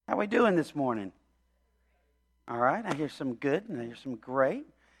How we doing this morning? All right, I hear some good and I hear some great.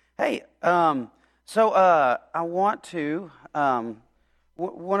 Hey, I want to,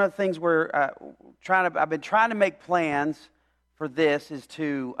 one of the things I've been trying to make plans for this is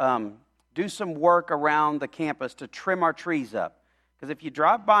to do some work around the campus to trim our trees up. Because if you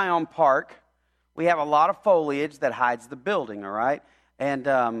drive by on Park, we have a lot of foliage that hides the building, all right? And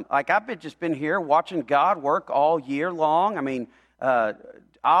I've just been here watching God work all year long. I mean,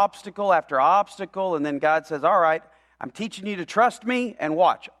 obstacle after obstacle, and then God says, all right, I'm teaching you to trust me, and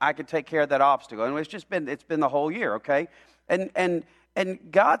watch, I can take care of that obstacle. And it's been the whole year, okay? And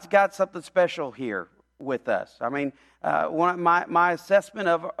God's got something special here with us. I mean, my assessment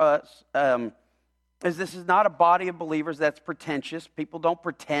of us is this is not a body of believers that's pretentious. People don't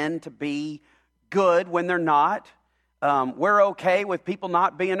pretend to be good when they're not. We're okay with people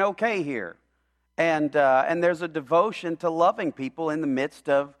not being okay here. And there's a devotion to loving people in the midst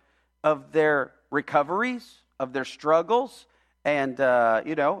of their recoveries, of their struggles. And,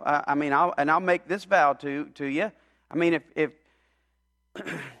 I'll make this vow to you. I mean, if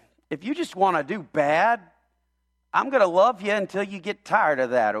you just want to do bad, I'm going to love you until you get tired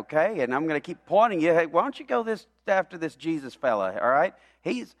of that, okay? And I'm going to keep pointing you, hey, why don't you go after this Jesus fella, all right?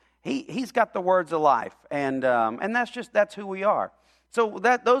 He's got the words of life. And that's who we are. So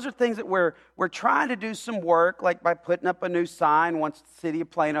those are things that we're trying to do some work, like by putting up a new sign once the city of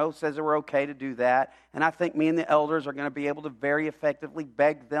Plano says that we're okay to do that. And I think me and the elders are going to be able to very effectively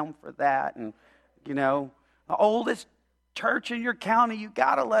beg them for that. And, the oldest church in your county, you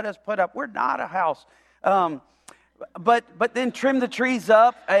got to let us put up. We're not a house. But then trim the trees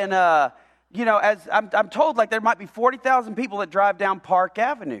up. And, as I'm told, like there might be 40,000 people that drive down Park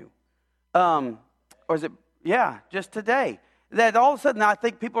Avenue. Or is it, just today. That all of a sudden I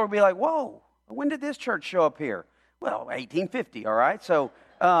think people will be like, whoa, when did this church show up here? Well, 1850, all right? So,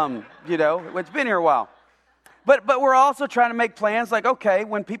 it's been here a while. But we're also trying to make plans like, okay,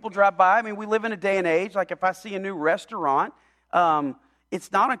 when people drive by, I mean, we live in a day and age, like if I see a new restaurant,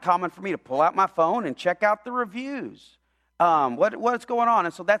 it's not uncommon for me to pull out my phone and check out the reviews. What's going on?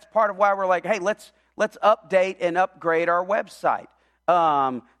 And so that's part of why we're like, hey, let's update and upgrade our website.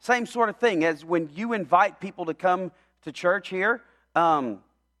 Same sort of thing as when you invite people to come to church here, they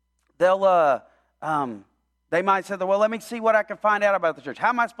might say, well, let me see what I can find out about the church. How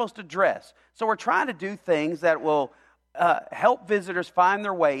am I supposed to dress? So we're trying to do things that will help visitors find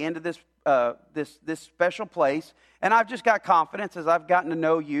their way into this special place. And I've just got confidence as I've gotten to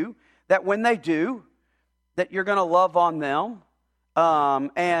know you that when they do, that you're going to love on them.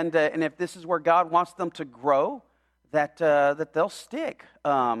 And if this is where God wants them to grow, that they'll stick.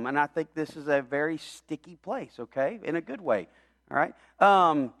 And I think this is a very sticky place, okay, in a good way, all right?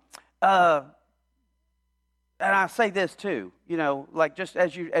 And I say this too, like just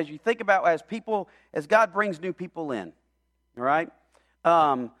as you think about as God brings new people in, all right?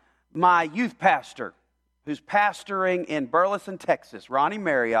 My youth pastor, who's pastoring in Burleson, Texas, Ronnie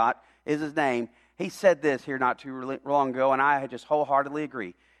Marriott is his name. He said this here not too long ago, and I just wholeheartedly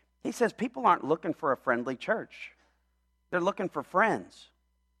agree. He says people aren't looking for a friendly church. They're looking for friends,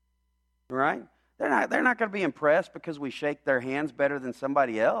 right? They're not going to be impressed because we shake their hands better than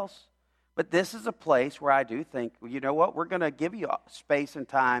somebody else. But this is a place where I do think, well, you know what? We're going to give you space and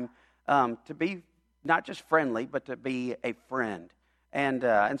time to be not just friendly, but to be a friend. And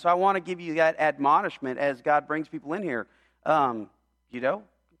so I want to give you that admonishment as God brings people in here. Don't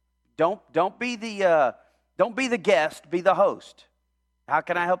be the guest, be the host. How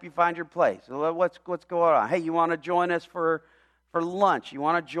can I help you find your place? What's going on? Hey, you want to join us for lunch? You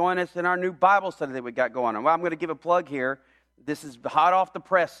want to join us in our new Bible study that we got going on? Well, I'm going to give a plug here. This is hot off the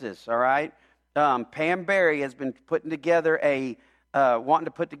presses, all right? Pam Berry has been wanting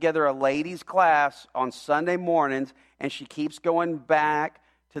to put together a ladies' class on Sunday mornings, and she keeps going back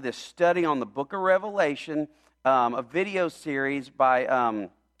to this study on the book of Revelation, a video series by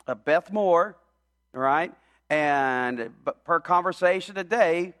Beth Moore, all right? And per conversation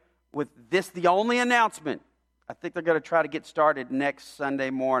today, with this the only announcement, I think they're going to try to get started next Sunday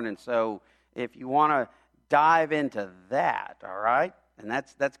morning. So if you want to dive into that, all right? And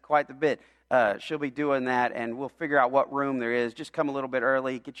that's quite the bit. She'll be doing that, and we'll figure out what room there is. Just come a little bit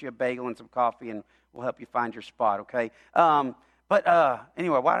early, get you a bagel and some coffee, and we'll help you find your spot, okay?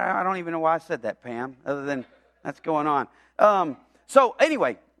 Anyway, I don't even know why I said that, Pam, other than that's going on. So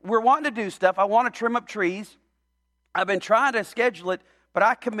anyway, we're wanting to do stuff. I want to trim up trees. I've been trying to schedule it, but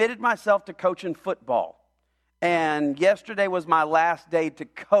I committed myself to coaching football. And yesterday was my last day to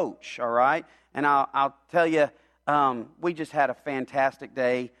coach, all right? And I'll tell you, we just had a fantastic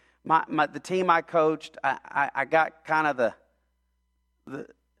day. The team I coached, I got kind of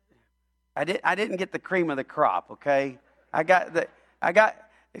I didn't get the cream of the crop, okay? I got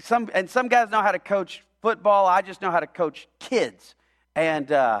some guys know how to coach football. I just know how to coach kids. And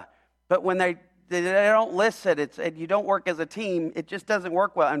but when they don't listen, and you don't work as a team, it just doesn't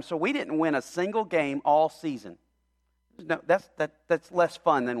work well. And so we didn't win a single game all season. No, that's less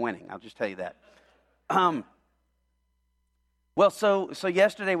fun than winning. I'll just tell you that. Well, so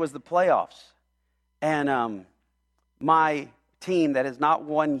yesterday was the playoffs, and my team that has not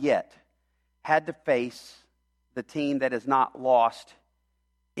won yet had to face the team that has not lost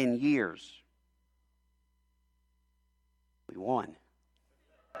in years. We won.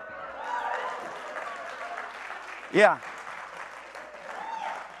 Yeah.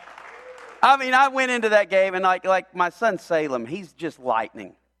 I mean, I went into that game, and like my son Salem, he's just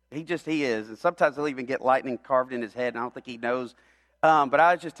lightning. He is. And sometimes he'll even get lightning carved in his head, and I don't think he knows. But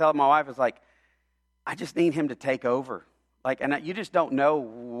I was just telling my wife, I just need him to take over. And you just don't know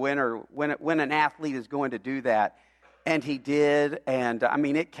when an athlete is going to do that. And he did. And, I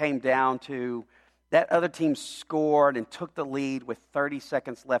mean, it came down to that other team scored and took the lead with 30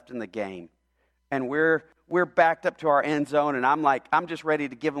 seconds left in the game. And we're backed up to our end zone, and I'm just ready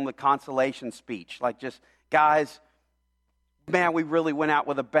to give them the consolation speech. Guys, man, we really went out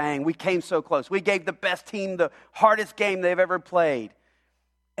with a bang. We came so close. We gave the best team the hardest game they've ever played.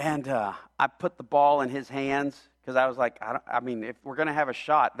 And I put the ball in his hands because I was like, if we're going to have a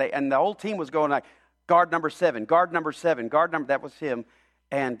shot. And the whole team was going like, guard number 7, guard number 7, that was him.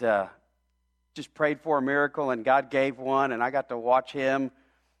 And just prayed for a miracle, and God gave one, and I got to watch him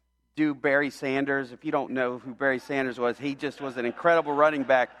do Barry Sanders. If you don't know who Barry Sanders was, he just was an incredible running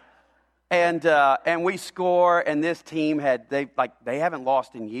back. And we score, and this team they haven't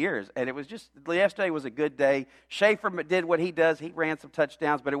lost in years. And it was yesterday was a good day. Schaefer did what he does. He ran some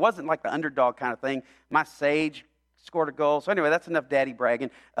touchdowns, but it wasn't like the underdog kind of thing. My Sage scored a goal. So anyway, that's enough daddy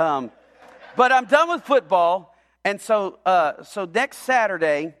bragging. But I'm done with football. And so next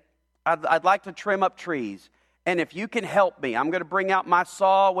Saturday, I'd like to trim up trees. And if you can help me, I'm going to bring out my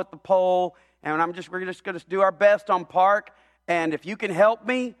saw with the pole, and we're just going to do our best on Park. And if you can help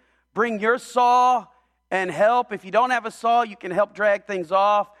me, bring your saw and help. If you don't have a saw, you can help drag things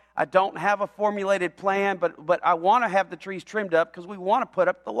off. I don't have a formulated plan, but I want to have the trees trimmed up because we want to put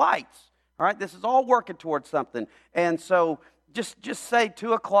up the lights. All right, this is all working towards something. And so just say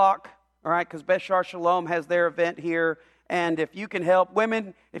 2 o'clock, all right, because Beshar Shalom has their event here. And if you can help,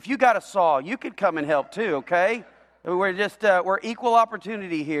 women, if you got a saw, you can come and help too, okay? We're equal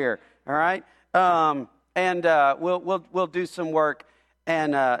opportunity here, all right? And we'll do some work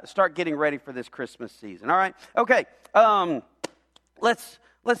and start getting ready for this Christmas season, all right? Okay, let's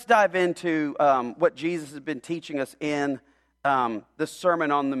dive into what Jesus has been teaching us in the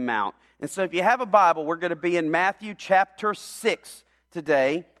Sermon on the Mount. And so if you have a Bible, we're going to be in Matthew chapter 6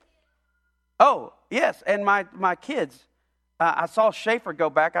 today. Oh, yes, and my kids, I saw Schaefer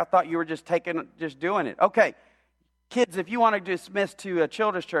go back. I thought you were just doing it. Okay, kids, if you want to dismiss to a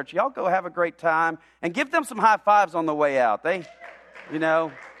children's church, y'all go have a great time and give them some high fives on the way out.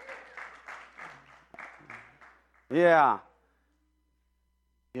 Yeah,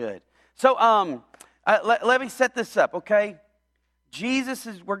 good. So let me set this up, okay?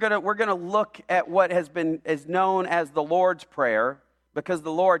 We're gonna look at what is known as the Lord's Prayer because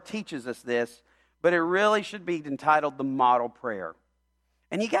the Lord teaches us this. But it really should be entitled the model prayer.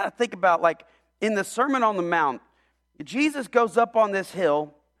 And you got to think about, in the Sermon on the Mount, Jesus goes up on this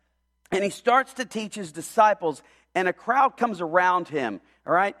hill, and he starts to teach his disciples, and a crowd comes around him,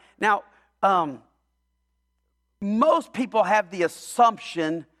 all right? Now, most people have the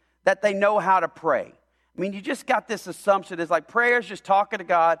assumption that they know how to pray. I mean, you just got this assumption. It's like prayer is just talking to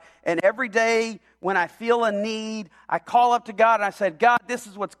God. And every day when I feel a need, I call up to God and I said, God, this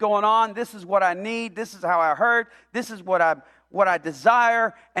is what's going on. This is what I need. This is how I hurt. This is what I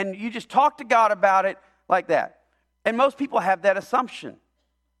desire. And you just talk to God about it like that. And most people have that assumption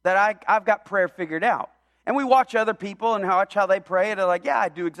that I've got prayer figured out. And we watch other people and watch how they pray. And they're like, yeah, I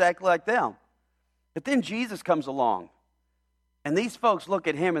do exactly like them. But then Jesus comes along. And these folks look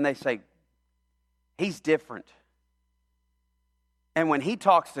at him and they say, he's different. And when he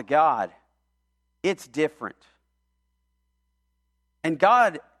talks to God, it's different. And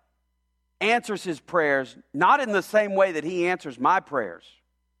God answers his prayers not in the same way that he answers my prayers.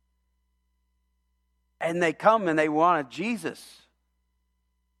 And they come and they want Jesus.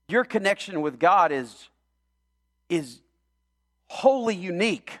 Your connection with God is wholly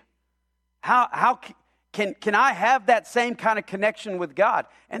unique. How can I have that same kind of connection with God?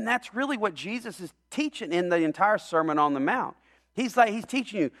 And that's really what Jesus is teaching in the entire Sermon on the Mount. He's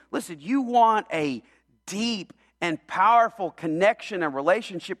teaching you, listen, you want a deep and powerful connection and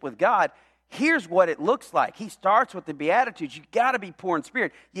relationship with God. here's what it looks like. He starts with the Beatitudes. You got to be poor in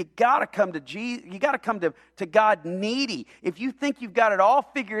spirit. You got to come to Jesus. You got to come to God needy. If you think you've got it all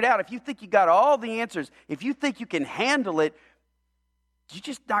figured out, if you think you got all the answers, if you think you can handle it, you're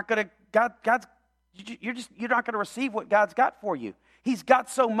just not going to. You're not going to receive what God's got for you. He's got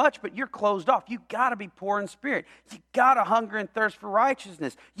so much, but you're closed off. You got to be poor in spirit. You got to hunger and thirst for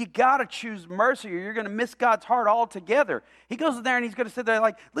righteousness. You got to choose mercy, or you're going to miss God's heart altogether. He goes in there and he's going to sit there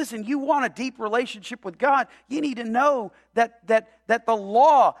like, listen, you want a deep relationship with God, you need to know that the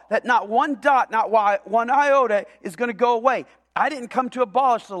law, that not one dot, not one iota is going to go away. I didn't come to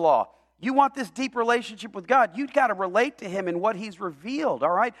abolish the law. You want this deep relationship with God, you've got to relate to him in what he's revealed,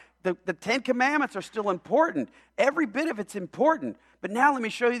 all right? The Ten Commandments are still important. Every bit of it's important. But now let me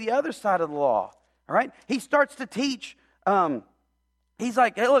show you the other side of the law, all right? He starts to teach. He's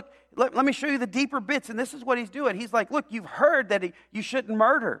like, hey, look, let me show you the deeper bits. And this is what he's doing. He's like, look, you've heard that you shouldn't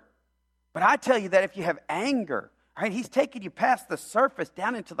murder. But I tell you that if you have anger, all right, he's taking you past the surface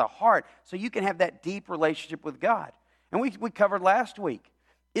down into the heart so you can have that deep relationship with God. And we covered last week.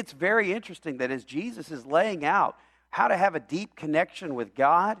 It's very interesting that as Jesus is laying out how to have a deep connection with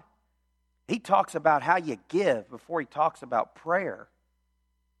God, he talks about how you give before he talks about prayer.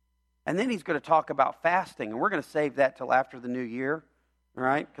 And then he's going to talk about fasting. And we're going to save that till after the new year, all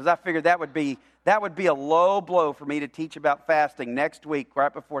right? Because I figured that would be a low blow for me to teach about fasting next week,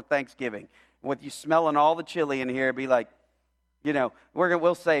 right before Thanksgiving. With you smelling all the chili in here, it'd be like,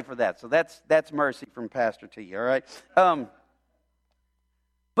 we'll save for that. So that's mercy from Pastor T, all right?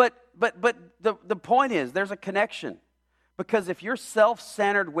 But the point is, there's a connection. Because if you're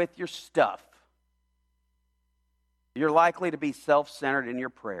self-centered with your stuff, you're likely to be self-centered in your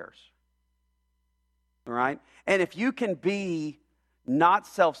prayers. All right? And if you can be not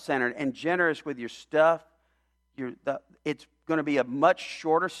self-centered and generous with your stuff, it's going to be a much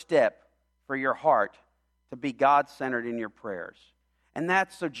shorter step for your heart to be God-centered in your prayers. And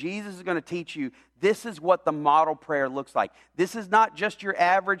that's so Jesus is going to teach you, this is what the model prayer looks like. This is not just your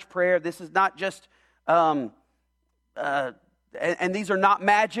average prayer. This is not just... and these are not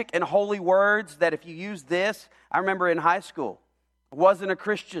magic and holy words that if you use this, I remember in high school, I wasn't a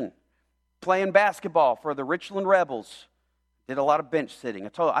Christian, playing basketball for the Richland Rebels. Did a lot of bench sitting.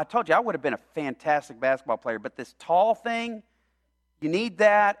 I told you I would have been a fantastic basketball player, but this tall thing, you need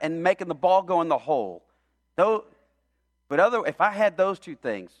that and making the ball go in the hole. If I had those two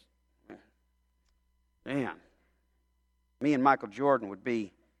things, man, me and Michael Jordan would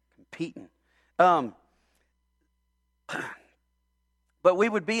be competing. But we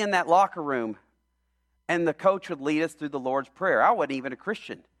would be in that locker room, and the coach would lead us through the Lord's Prayer. I wasn't even a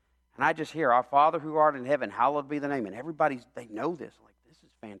Christian. And I just hear, our Father who art in heaven, hallowed be the name. And they know this. Like, this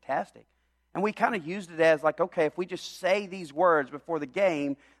is fantastic. And we kind of used it as like, okay, if we just say these words before the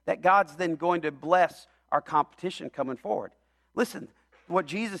game, that God's then going to bless our competition coming forward. Listen, what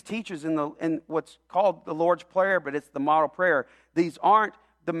Jesus teaches in what's called the Lord's Prayer, but it's the model prayer, these aren't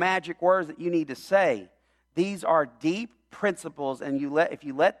the magic words that you need to say. These are deep principles, and if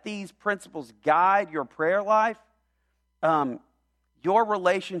you let these principles guide your prayer life, your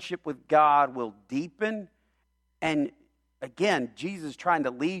relationship with God will deepen. And again, Jesus is trying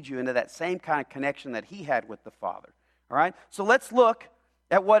to lead you into that same kind of connection that he had with the Father. All right? So let's look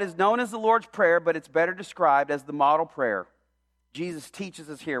at what is known as the Lord's Prayer, but it's better described as the model prayer. Jesus teaches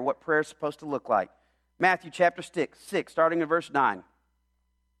us here what prayer is supposed to look like. Matthew chapter 6, starting in verse 9.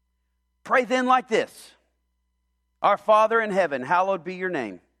 Pray then like this. Our Father in heaven, hallowed be your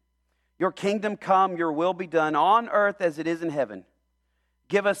name. Your kingdom come, your will be done on earth as it is in heaven.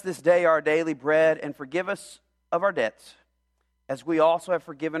 Give us this day our daily bread, and forgive us of our debts, as we also have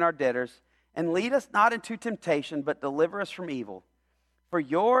forgiven our debtors. And lead us not into temptation, but deliver us from evil. For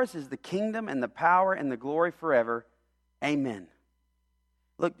yours is the kingdom and the power and the glory forever. Amen.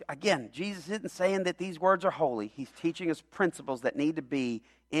 Look, again, Jesus isn't saying that these words are holy. He's teaching us principles that need to be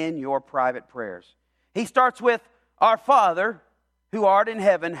in your private prayers. He starts with, Our Father, who art in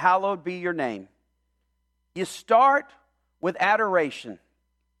heaven, hallowed be your name. You start with adoration.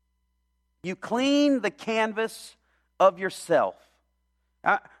 You clean the canvas of yourself.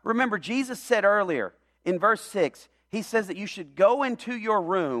 Remember, Jesus said earlier in verse 6, he says that you should go into your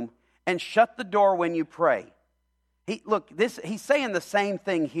room and shut the door when you pray. He's saying the same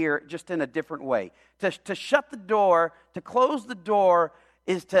thing here, just in a different way. To shut the door, to close the door,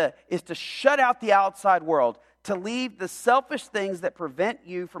 is to shut out the outside world, to leave the selfish things that prevent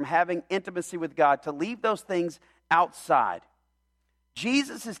you from having intimacy with God, to leave those things outside.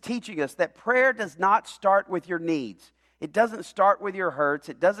 Jesus is teaching us that prayer does not start with your needs. It doesn't start with your hurts.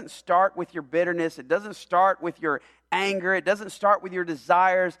 It doesn't start with your bitterness. It doesn't start with your anger. It doesn't start with your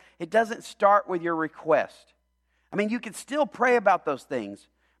desires. It doesn't start with your request. I mean, you can still pray about those things,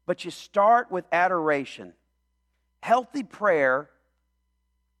 but you start with adoration. Healthy prayer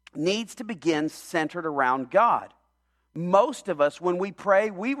needs to begin centered around God. Most of us, when we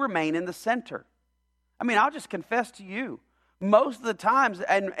pray, we remain in the center. I mean, I'll just confess to you, most of the times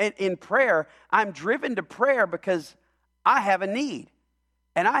and in prayer, I'm driven to prayer because I have a need.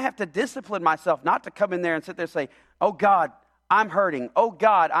 And I have to discipline myself not to come in there and sit there and say, oh God, I'm hurting. Oh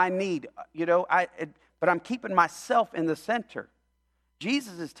God, I need, but I'm keeping myself in the center.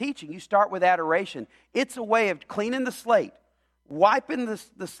 Jesus is teaching, you start with adoration. It's a way of cleaning the slate, wiping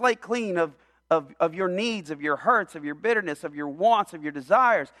the slate clean of your needs, of your hurts, of your bitterness, of your wants, of your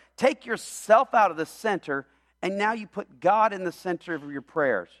desires. Take yourself out of the center, and now you put God in the center of your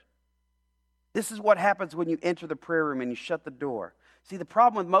prayers. This is what happens when you enter the prayer room and you shut the door. See, the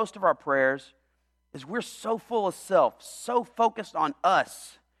problem with most of our prayers is we're so full of self, so focused on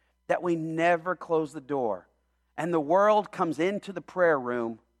us, that we never close the door. And the world comes into the prayer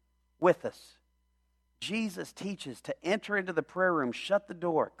room with us. Jesus teaches to enter into the prayer room, shut the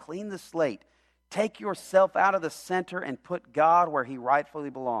door, clean the slate, take yourself out of the center and put God where he rightfully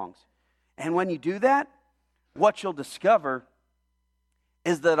belongs. And when you do that, what you'll discover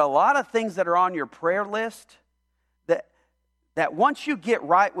is that a lot of things that are on your prayer list, that once you get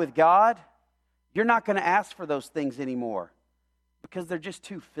right with God, you're not going to ask for those things anymore because they're just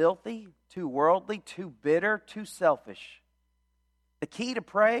too filthy, too worldly, too bitter, too selfish. The key to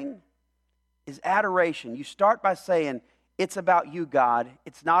praying is adoration. You start by saying, it's about you, God.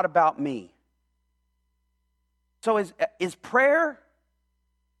 It's not about me. So is prayer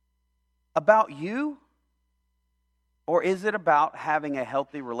about you, or is it about having a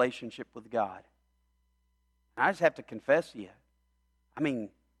healthy relationship with God? And I just have to confess to you, I mean,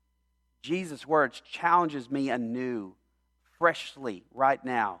 Jesus' words challenges me anew, freshly, right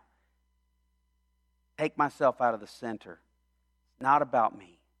now. Take myself out of the center. It's not about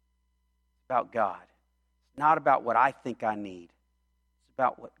me. It's about God. It's not about what I think I need. It's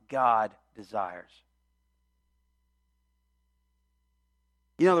about what God desires.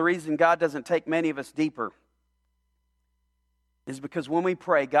 You know, the reason God doesn't take many of us deeper is because when we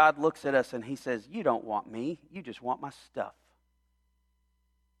pray, God looks at us and he says, you don't want me, you just want my stuff.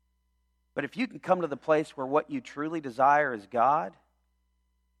 But if you can come to the place where what you truly desire is God,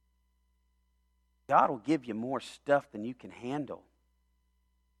 God will give you more stuff than you can handle.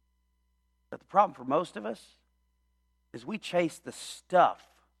 But the problem for most of us is we chase the stuff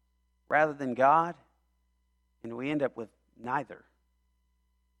rather than God, and we end up with neither.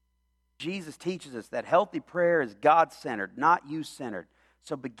 Jesus teaches us that healthy prayer is God-centered, not you-centered.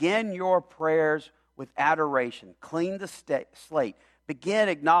 So begin your prayers with adoration. Clean the slate. Begin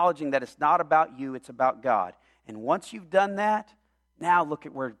acknowledging that it's not about you, it's about God. And once you've done that, now look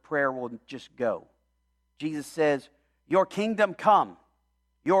at where prayer will just go. Jesus says, your kingdom come.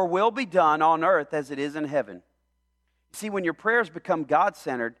 Your will be done on earth as it is in heaven. You see, when your prayers become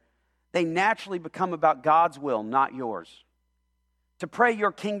God-centered, they naturally become about God's will, not yours. To pray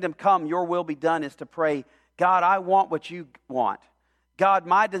your kingdom come, your will be done, is to pray, God, I want what you want. God,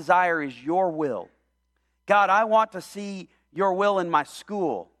 my desire is your will. God, I want to see your will in my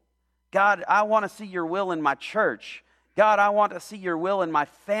school. God, I want to see your will in my church. God, I want to see your will in my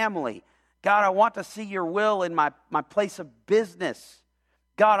family. God, I want to see your will in my place of business.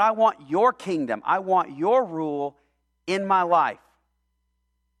 God, I want your kingdom. I want your rule in my life.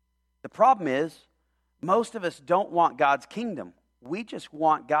 The problem is, most of us don't want God's kingdom. We just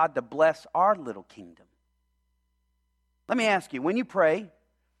want God to bless our little kingdom. Let me ask you, when you pray,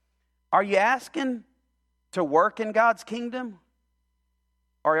 are you asking to work in God's kingdom,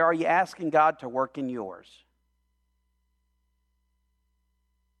 or are you asking God to work in yours?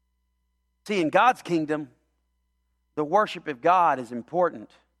 See, in God's kingdom, the worship of God is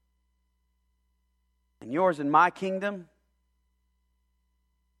important. In yours and my kingdom,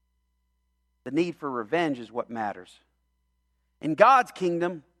 the need for revenge is what matters. In God's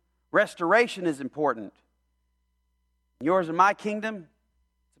kingdom, restoration is important. In yours and my kingdom,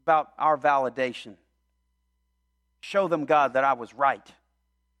 it's about our validation. Show them, God, that I was right.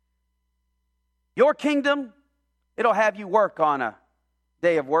 Your kingdom, it'll have you work on a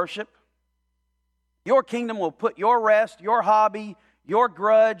day of worship. Your kingdom will put your rest, your hobby, your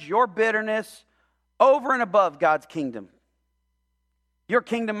grudge, your bitterness over and above God's kingdom. Your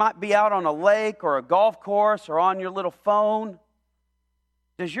kingdom might be out on a lake or a golf course or on your little phone.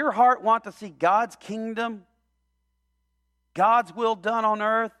 Does your heart want to see God's kingdom, God's will done on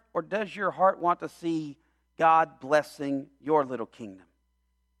earth, or does your heart want to see God blessing your little kingdom?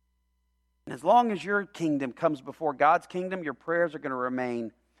 And as long as your kingdom comes before God's kingdom, your prayers are going to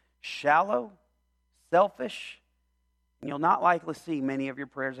remain shallow, selfish, and you'll not likely see many of your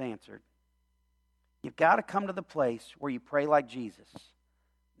prayers answered. You've got to come to the place where you pray like Jesus.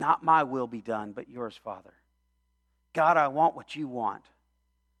 Not my will be done, but yours, Father. God, I want what you want.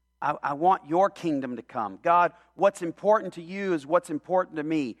 I want your kingdom to come. God, what's important to you is what's important to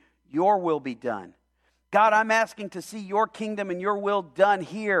me. Your will be done. God, I'm asking to see your kingdom and your will done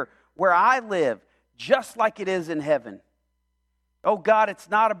here where I live, just like it is in heaven. Oh God, it's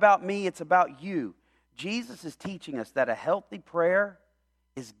not about me, it's about you. Jesus is teaching us that a healthy prayer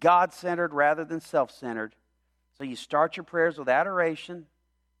is God-centered rather than self-centered. So you start your prayers with adoration,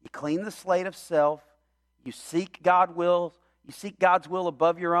 you clean the slate of self, you seek God's will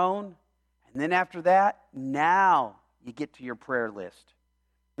above your own, and then after that, now you get to your prayer list.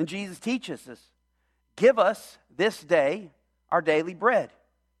 And Jesus teaches us, give us this day our daily bread.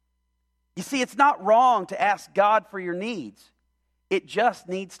 You see, it's not wrong to ask God for your needs. It just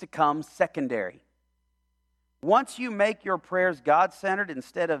needs to come secondary. Once you make your prayers God-centered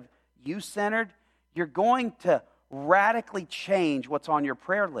instead of you-centered, you're going to radically change what's on your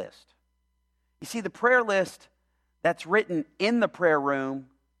prayer list. You see, the prayer list that's written in the prayer room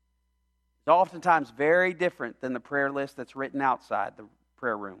is oftentimes very different than the prayer list that's written outside the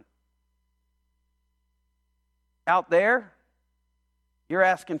prayer room. Out there, you're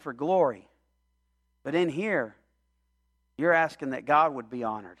asking for glory. But in here, you're asking that God would be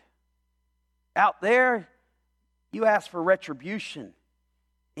honored. Out there, you ask for retribution.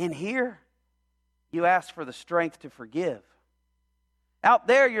 In here, you ask for the strength to forgive. Out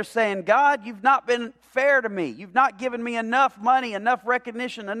there, you're saying, God, you've not been fair to me. You've not given me enough money, enough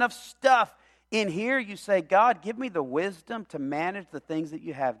recognition, enough stuff. In here, you say, God, give me the wisdom to manage the things that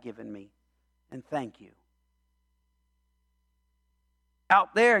you have given me. And thank you.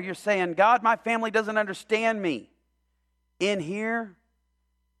 Out there, you're saying, God, my family doesn't understand me. In here,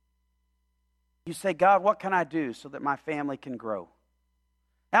 you say, God, what can I do so that my family can grow?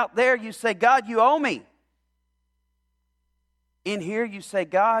 Out there, you say, God, you owe me. In here, you say,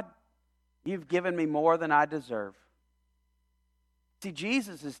 God, you've given me more than I deserve. See,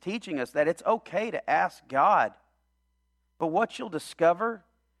 Jesus is teaching us that it's okay to ask God. But what you'll discover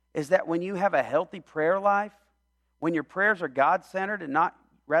is that when you have a healthy prayer life, when your prayers are God-centered and not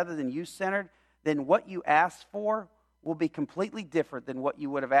rather than you-centered, then what you ask for will be completely different than what you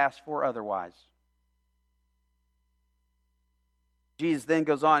would have asked for otherwise. Jesus then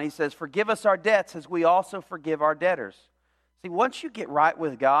goes on, he says, forgive us our debts as we also forgive our debtors. See, once you get right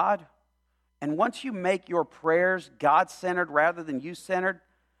with God, and once you make your prayers God-centered rather than you-centered,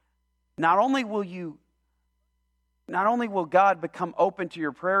 not only will God become open to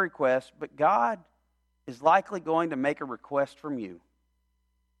your prayer request, but God is likely going to make a request from you.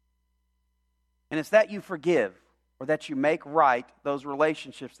 And it's that you forgive or that you make right those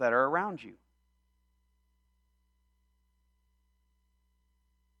relationships that are around you.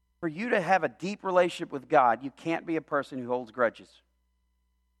 For you to have a deep relationship with God, you can't be a person who holds grudges.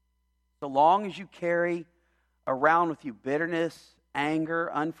 So long as you carry around with you bitterness,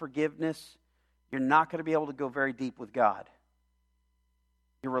 anger, unforgiveness, you're not going to be able to go very deep with God.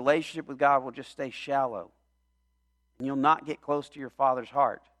 Your relationship with God will just stay shallow. And you'll not get close to your Father's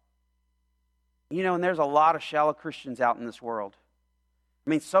heart. You know, and there's a lot of shallow Christians out in this world. I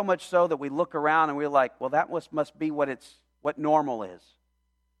mean, so much so that we look around and we're like, well, that must be what normal is.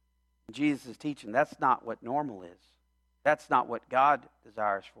 Jesus is teaching that's not what normal is. That's not what God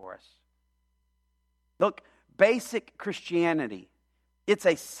desires for us. Look, basic Christianity, it's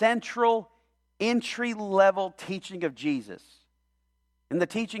a central entry-level teaching of Jesus. And the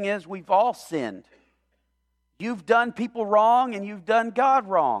teaching is we've all sinned. You've done people wrong and you've done God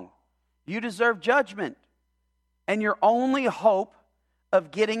wrong. You deserve judgment. And your only hope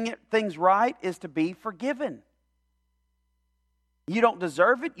of getting things right is to be forgiven. You don't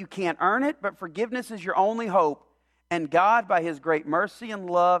deserve it, you can't earn it, but forgiveness is your only hope. And God, by His great mercy and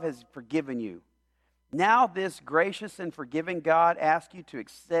love, has forgiven you. Now this gracious and forgiving God asks you to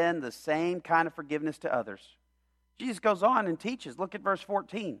extend the same kind of forgiveness to others. Jesus goes on and teaches. Look at verse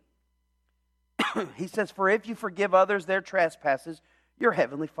 14. He says, for if you forgive others their trespasses, your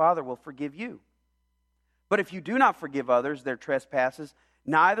heavenly Father will forgive you. But if you do not forgive others their trespasses,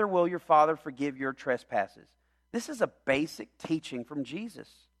 neither will your Father forgive your trespasses. This is a basic teaching from Jesus.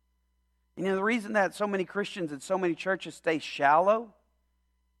 You know, the reason that so many Christians and so many churches stay shallow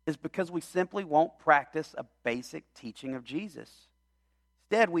is because we simply won't practice a basic teaching of Jesus.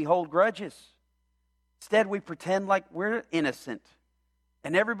 Instead, we hold grudges. Instead, we pretend like we're innocent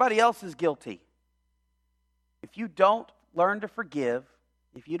and everybody else is guilty. If you don't learn to forgive,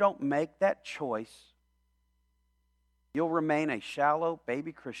 if you don't make that choice, you'll remain a shallow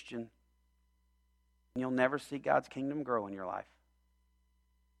baby Christian, and you'll never see God's kingdom grow in your life.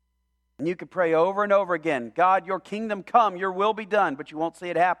 And you could pray over and over again, God, your kingdom come, your will be done, but you won't see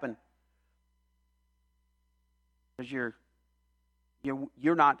it happen. Because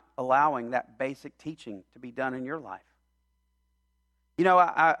you're not allowing that basic teaching to be done in your life. You know,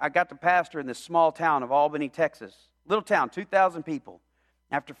 I got to pastor in this small town of Albany, Texas. Little town, 2,000 people.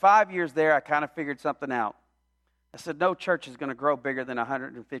 After 5 years there, I kind of figured something out. I said, no church is going to grow bigger than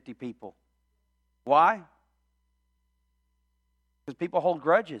 150 people. Why? Because people hold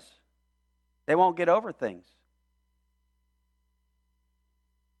grudges. They won't get over things.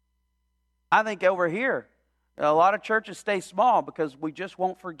 I think over here, a lot of churches stay small because we just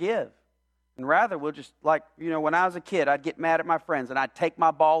won't forgive. And rather, we'll just, like, when I was a kid, I'd get mad at my friends and I'd take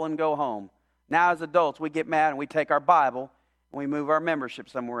my ball and go home. Now as adults, we get mad and we take our Bible and we move our membership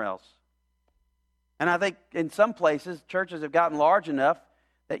somewhere else. And I think in some places, churches have gotten large enough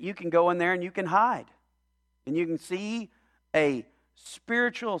that you can go in there and you can hide. And you can see a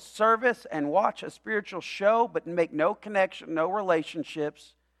spiritual service and watch a spiritual show, but make no connection, no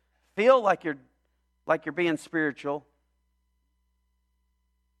relationships. Feel like you're being spiritual.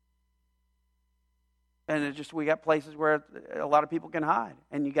 And we got places where a lot of people can hide.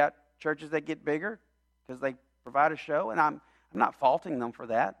 And you got churches that get bigger because they provide a show. And I'm not faulting them for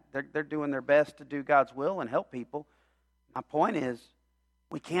that. They're doing their best to do God's will and help people. My point is,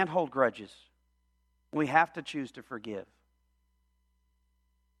 we can't hold grudges. We have to choose to forgive.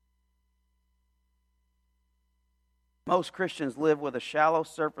 Most Christians live with a shallow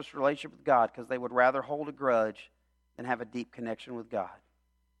surface relationship with God because they would rather hold a grudge than have a deep connection with God.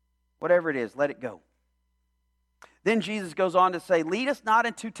 Whatever it is, let it go. Then Jesus goes on to say, lead us not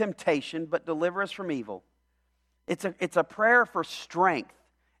into temptation, but deliver us from evil. It's a prayer for strength,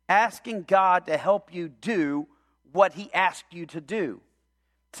 asking God to help you do what He asked you to do.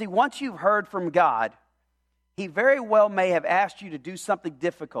 See, once you've heard from God, He very well may have asked you to do something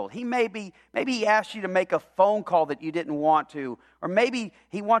difficult. Maybe He asked you to make a phone call that you didn't want to. Or maybe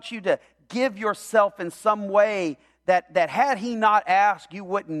He wants you to give yourself in some way that had He not asked, you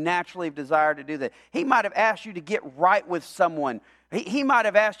wouldn't naturally have desired to do that. He might have asked you to get right with someone. He might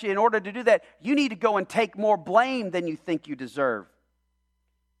have asked you, in order to do that, you need to go and take more blame than you think you deserve.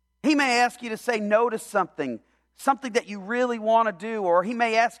 He may ask you to say no to something that you really want to do, or He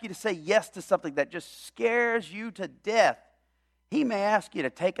may ask you to say yes to something that just scares you to death. He may ask you to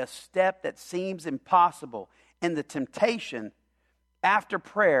take a step that seems impossible. And the temptation after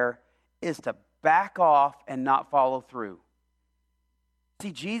prayer is to back off and not follow through.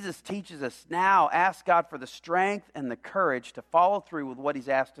 See, Jesus teaches us now, ask God for the strength and the courage to follow through with what He's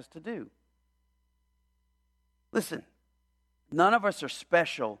asked us to do. Listen, none of us are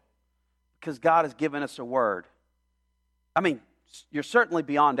special because God has given us a word. I mean, you're certainly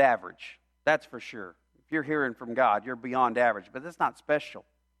beyond average. That's for sure. If you're hearing from God, you're beyond average, but that's not special.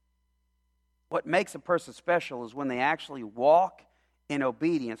 What makes a person special is when they actually walk in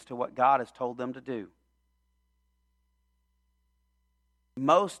obedience to what God has told them to do.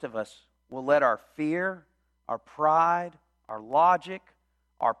 Most of us will let our fear, our pride, our logic,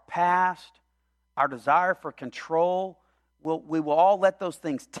 our past, our desire for control, we will all let those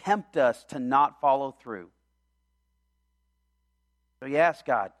things tempt us to not follow through. So you ask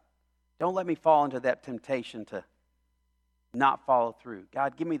God, don't let me fall into that temptation to not follow through.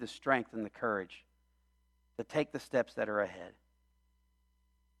 God, give me the strength and the courage to take the steps that are ahead.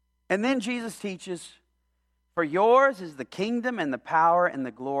 And then Jesus teaches, for yours is the kingdom and the power and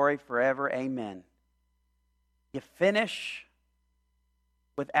the glory forever. Amen. You finish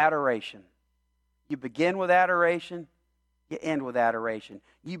with adoration. You begin with adoration. You end with adoration.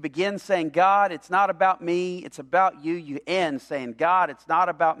 You begin saying, God, it's not about me, it's about you. You end saying, God, it's not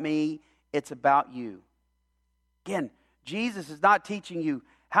about me, it's about you. Again, Jesus is not teaching you,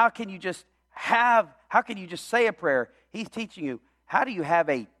 how can you just say a prayer? He's teaching you, how do you have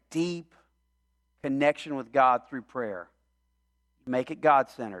a deep connection with God through prayer? You make it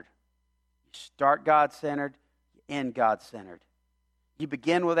God-centered. You start God-centered, you end God-centered. You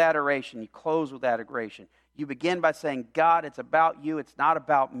begin with adoration, you close with adoration. You begin by saying, God, it's about you, it's not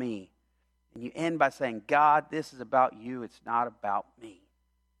about me. And you end by saying, God, this is about you, it's not about me.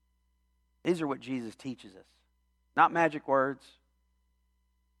 These are what Jesus teaches us. Not magic words.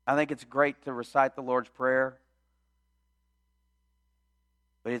 I think it's great to recite the Lord's Prayer,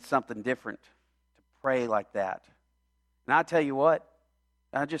 but it's something different to pray like that. And I tell you what,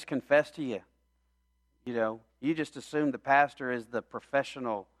 I just confess to you, you just assume the pastor is the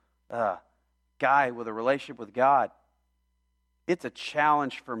professional guy with a relationship with God. It's a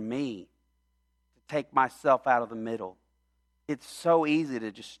challenge for me to take myself out of the middle. It's so easy to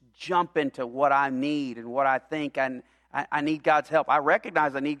just jump into what I need and what I think I need God's help. I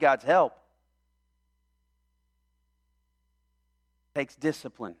recognize I need God's help. It takes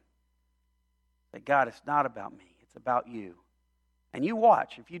discipline. But God, it's not about me. It's about you. And you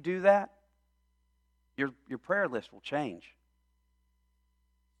watch. If you do that, your prayer list will change.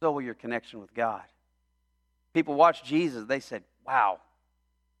 So will your connection with God. People watched Jesus. They said, wow,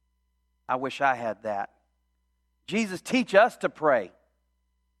 I wish I had that. Jesus, teach us to pray.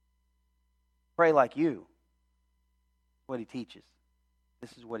 Pray like you. What he teaches.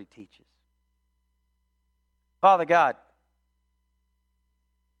 This is what he teaches. Father God,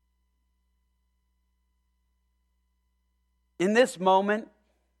 in this moment,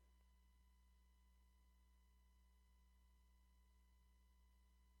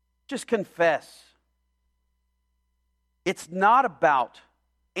 just confess. It's not about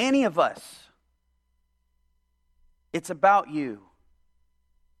any of us. It's about you.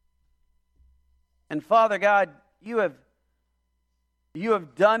 And Father God, you have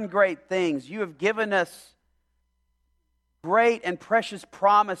done great things. You have given us great and precious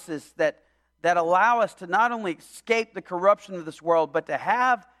promises that allow us to not only escape the corruption of this world, but to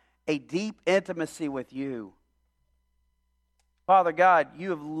have a deep intimacy with you. Father God, you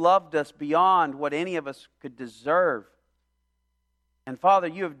have loved us beyond what any of us could deserve. And Father,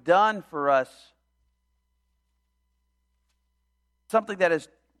 you have done for us something that is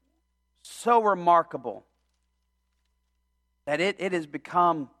so remarkable that it has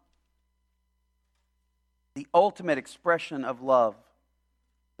become the ultimate expression of love.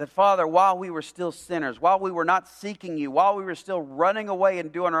 That, Father, while we were still sinners, while we were not seeking you, while we were still running away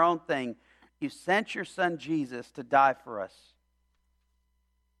and doing our own thing, you sent your Son Jesus to die for us.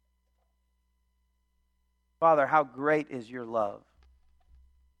 Father, how great is your love.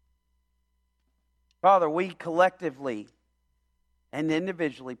 Father, we collectively and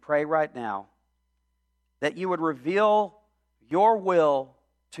individually pray right now that you would reveal your will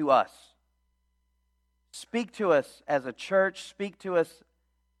to us. Speak to us as a church, speak to us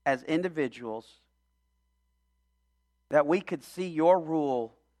as individuals, that we could see your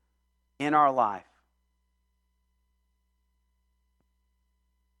rule in our life.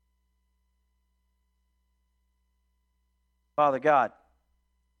 Father God,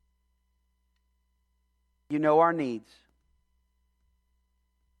 you know our needs.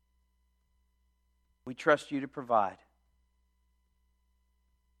 We trust you to provide.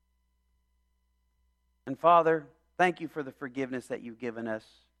 And Father, thank you for the forgiveness that you've given us.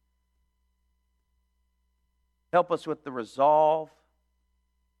 Help us with the resolve.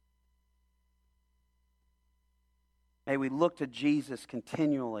 May we look to Jesus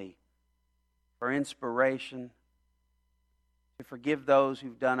continually for inspiration, to forgive those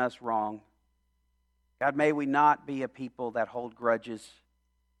who've done us wrong. God, may we not be a people that hold grudges.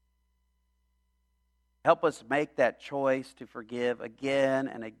 Help us make that choice to forgive again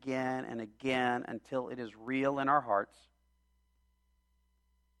and again and again until it is real in our hearts.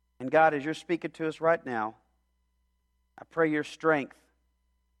 And God, as you're speaking to us right now, I pray your strength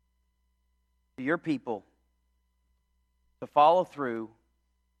to your people to follow through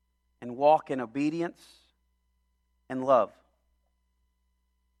and walk in obedience and love.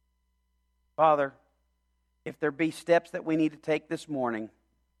 Father, if there be steps that we need to take this morning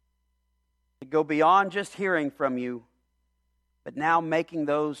to go beyond just hearing from you, but now making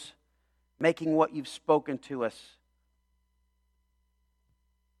what you've spoken to us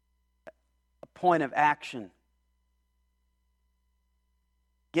a point of action,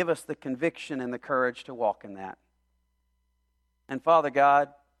 give us the conviction and the courage to walk in that. And Father God,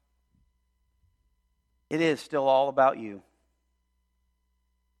 it is still all about you.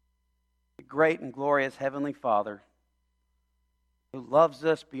 The great and glorious Heavenly Father who loves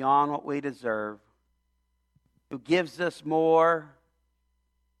us beyond what we deserve, who gives us more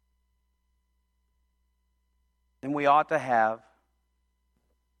than we ought to have.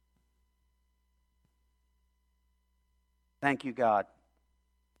 Thank you, God,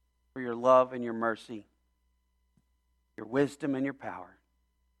 for your love and your mercy, your wisdom and your power.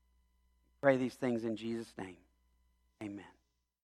 Pray these things in Jesus' name. Amen.